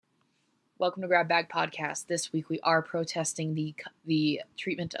Welcome to Grab Bag Podcast. This week we are protesting the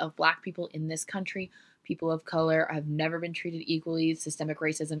treatment of Black people in this country. People of color have never been treated equally. Systemic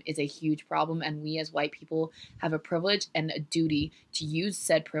racism is a huge problem, and we as white people have a privilege and a duty to use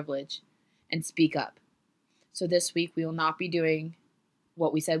said privilege and speak up. So this week we will not be doing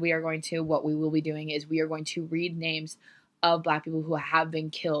what we said we are going to. What we will be doing is we are going to read names of Black people who have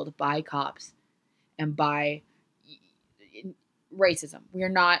been killed by cops and by racism. We are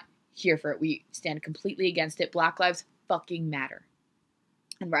not here for it. We stand completely against it. Black lives fucking matter.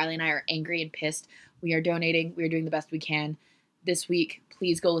 And Riley and I are angry and pissed. We are donating. We are doing the best we can. This week,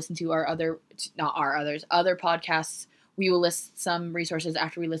 please go listen to other podcasts. We will list some resources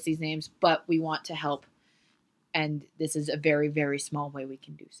after we list these names, but we want to help. And this is a very, very small way we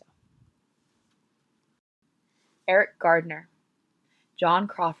can do so. Eric Gardner, John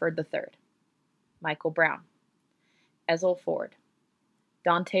Crawford III, Michael Brown, Ezell Ford,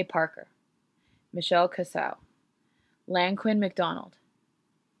 Dante Parker, Michelle Cassau, Lanquin McDonald,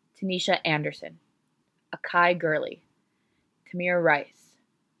 Tanisha Anderson, Akai Gurley, Tamir Rice,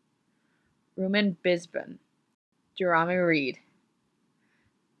 Rumen Bisbon, Jeremy Reed,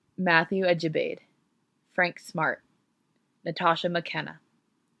 Matthew Ejibade, Frank Smart, Natasha McKenna,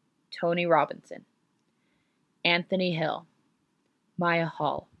 Tony Robinson, Anthony Hill, Maya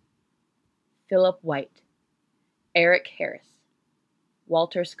Hall, Philip White, Eric Harris,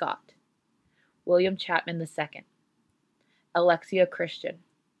 Walter Scott, William Chapman II, Alexia Christian,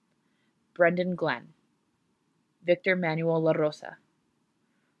 Brendan Glenn, Victor Manuel La Rosa,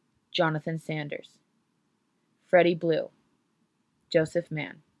 Jonathan Sanders, Freddie Blue, Joseph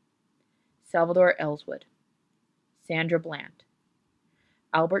Mann, Salvador Ellswood, Sandra Bland,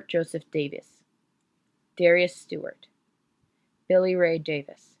 Albert Joseph Davis, Darius Stewart, Billy Ray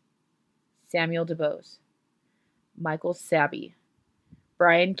Davis, Samuel DeBose, Michael Sabbie,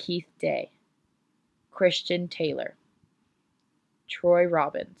 Brian Keith Day, Christian Taylor, Troy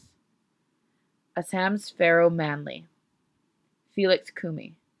Robbins, Assam Sparrow Manley, Felix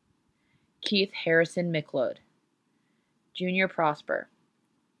Kumi, Keith Harrison Micklode, Junior Prosper,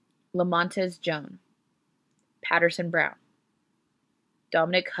 Lamontez Joan, Patterson Brown,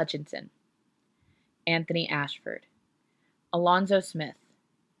 Dominic Hutchinson, Anthony Ashford, Alonzo Smith,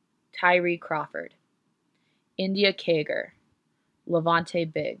 Tyree Crawford, India Kager, Levante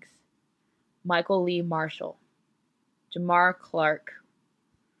Biggs, Michael Lee Marshall, Jamar Clark,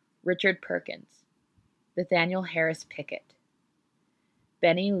 Richard Perkins, Nathaniel Harris Pickett,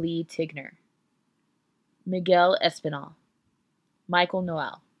 Benny Lee Tigner, Miguel Espinal, Michael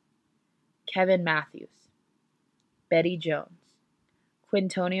Noel, Kevin Matthews, Betty Jones,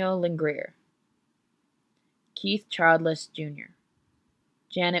 Quintonio Lingrier, Keith Childless Jr.,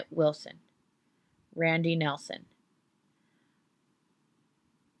 Janet Wilson, Randy Nelson,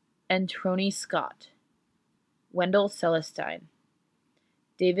 Antroni Scott, Wendell Celestine,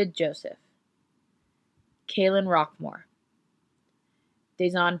 David Joseph, Kaylin Rockmore,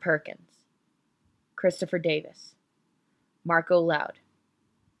 Dazon Perkins, Christopher Davis, Marco Loud,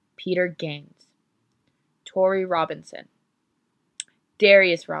 Peter Gaines, Tori Robinson,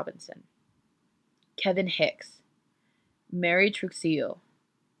 Darius Robinson, Kevin Hicks, Mary Truxillo,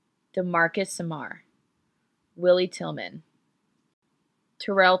 DeMarcus Samar, Willie Tillman,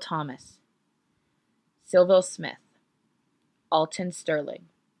 Terrell Thomas, Sylville Smith, Alton Sterling,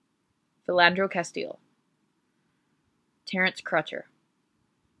 Philandro Castile, Terrence Crutcher,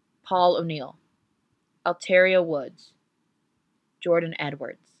 Paul O'Neill, Alteria Woods, Jordan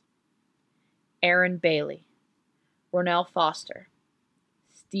Edwards, Aaron Bailey, Ronell Foster,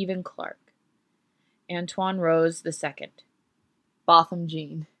 Stephen Clark, Antoine Rose II, Botham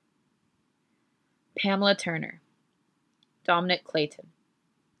Jean, Pamela Turner, Dominic Clayton,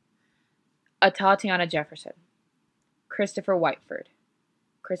 Tatiana Jefferson, Christopher Whiteford,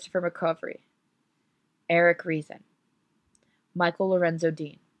 Christopher McCovery, Eric Reason, Michael Lorenzo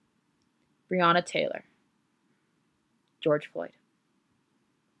Dean, Breonna Taylor, George Floyd.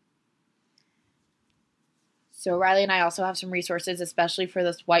 So Riley and I also have some resources, especially for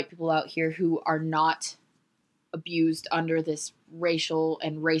those white people out here who are not abused under this racial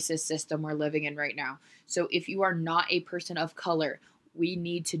and racist system we're living in right now. So if you are not a person of color, we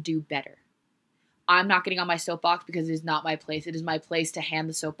need to do better. I'm not getting on my soapbox because it is not my place. It is my place to hand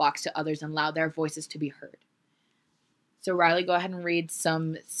the soapbox to others and allow their voices to be heard. So Riley, go ahead and read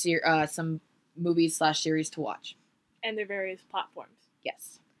some movies/series to watch. And their various platforms.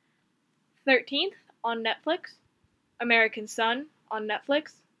 Yes. 13th on Netflix. American Son on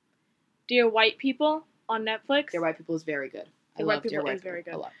Netflix. Dear White People on Netflix. Dear White People is very good. I love Dear White People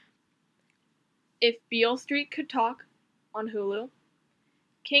a lot. If Beale Street Could Talk on Hulu.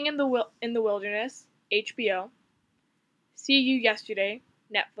 King in the Wilderness, HBO. See You Yesterday,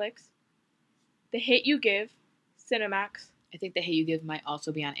 Netflix. The Hate U Give, Cinemax. I think The Hate U Give might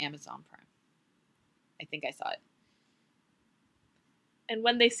also be on Amazon Prime. I think I saw it. And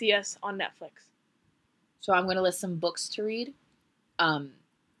When They See Us on Netflix. So I'm going to list some books to read.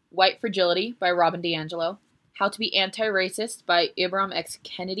 White Fragility by Robin DiAngelo. How to Be Anti-Racist by Ibram X.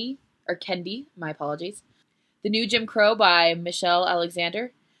 Kendi, my apologies. The New Jim Crow by Michelle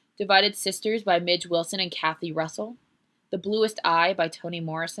Alexander. Divided Sisters by Midge Wilson and Kathy Russell. The Bluest Eye by Toni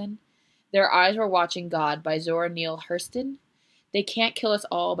Morrison. Their Eyes Were Watching God by Zora Neale Hurston. They Can't Kill Us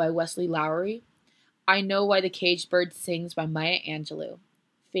All by Wesley Lowery. I Know Why the Caged Bird Sings by Maya Angelou.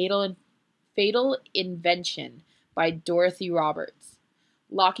 Fatal Invention by Dorothy Roberts.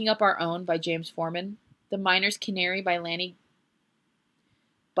 Locking Up Our Own by James Forman. The Miner's Canary by Lainey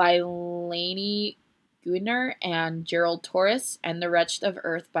Gudner and Gerald Torres, and The Wretched of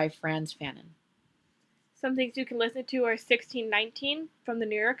Earth by Franz Fanon. Some things you can listen to are 1619 from the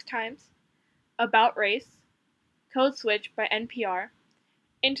New York Times, About Race, Code Switch by NPR,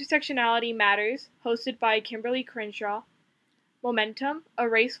 Intersectionality Matters, hosted by Kimberly Crenshaw, Momentum, a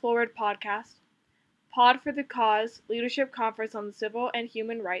Race Forward podcast, Pod for the Cause, Leadership Conference on Civil and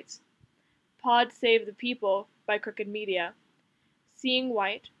Human Rights, Pod Save the People by Crooked Media, Seeing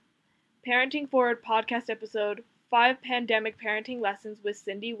White, Parenting Forward podcast episode 5 Pandemic Parenting Lessons with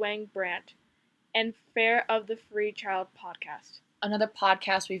Cindy Wang Brandt, and Fair of the Free Child podcast. Another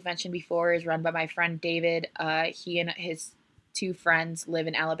podcast we've mentioned before is run by my friend David. He and his two friends live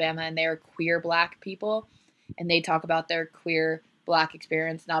in Alabama, and they are queer Black people, and they talk about their queer Black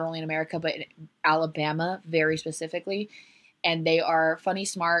experience, not only in America, but in Alabama very specifically. And they are funny,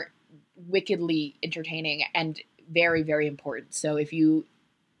 smart, wickedly entertaining, and very, very important. So if you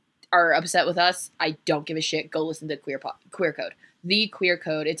are upset with us, I don't give a shit. Go listen to Queer Code. The Queer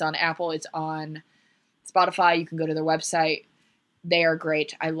Code. It's on Apple. It's on Spotify. You can go to their website. They are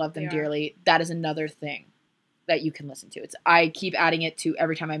great. I love them dearly. That is another thing that you can listen to. I keep adding it to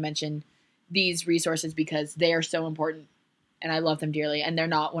every time I mention these resources because they are so important, and I love them dearly. And they're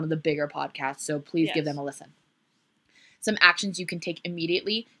not one of the bigger podcasts, so please give them a listen. Some actions you can take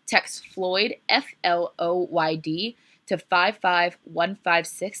immediately. Text Floyd, FLOYD, to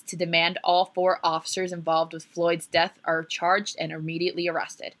 55156 to demand all 4 officers involved with Floyd's death are charged and immediately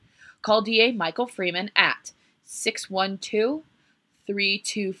arrested. Call DA Michael Freeman at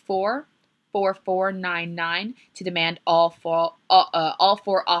 612-324-4499 to demand all four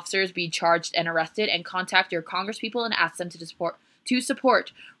officers be charged and arrested, and contact your congresspeople and ask them to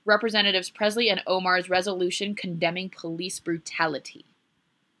support Representatives Presley and Omar's resolution condemning police brutality.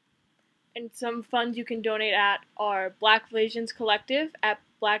 And some funds you can donate at are Black Visions Collective at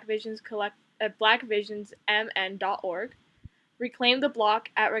blackvisionsmn.org, Reclaim the Block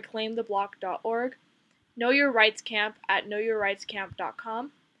at reclaimtheblock.org, Know Your Rights Camp at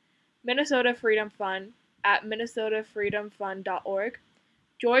knowyourrightscamp.com, Minnesota Freedom Fund at minnesotafreedomfund.org,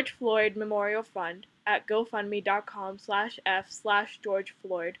 George Floyd Memorial Fund at gofundme.com/f/George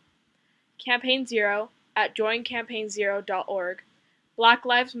Floyd, Campaign Zero at joincampaignzero.org, Black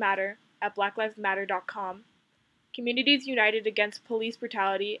Lives Matter at blacklivesmatter.com, Communities United Against Police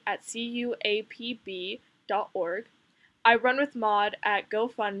Brutality at cuapb.org, I Run With Maud at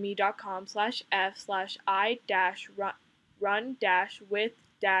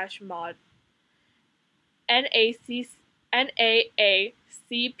gofundme.com/f/I-run-with-maud,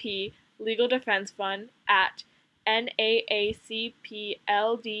 NAACP Legal Defense Fund at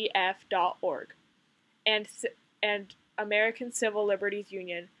naacpldf.org, and American Civil Liberties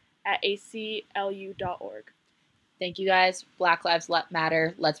Union at aclu.org. Thank you guys. Black Lives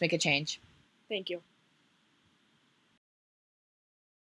Matter. Let's make a change. Thank you.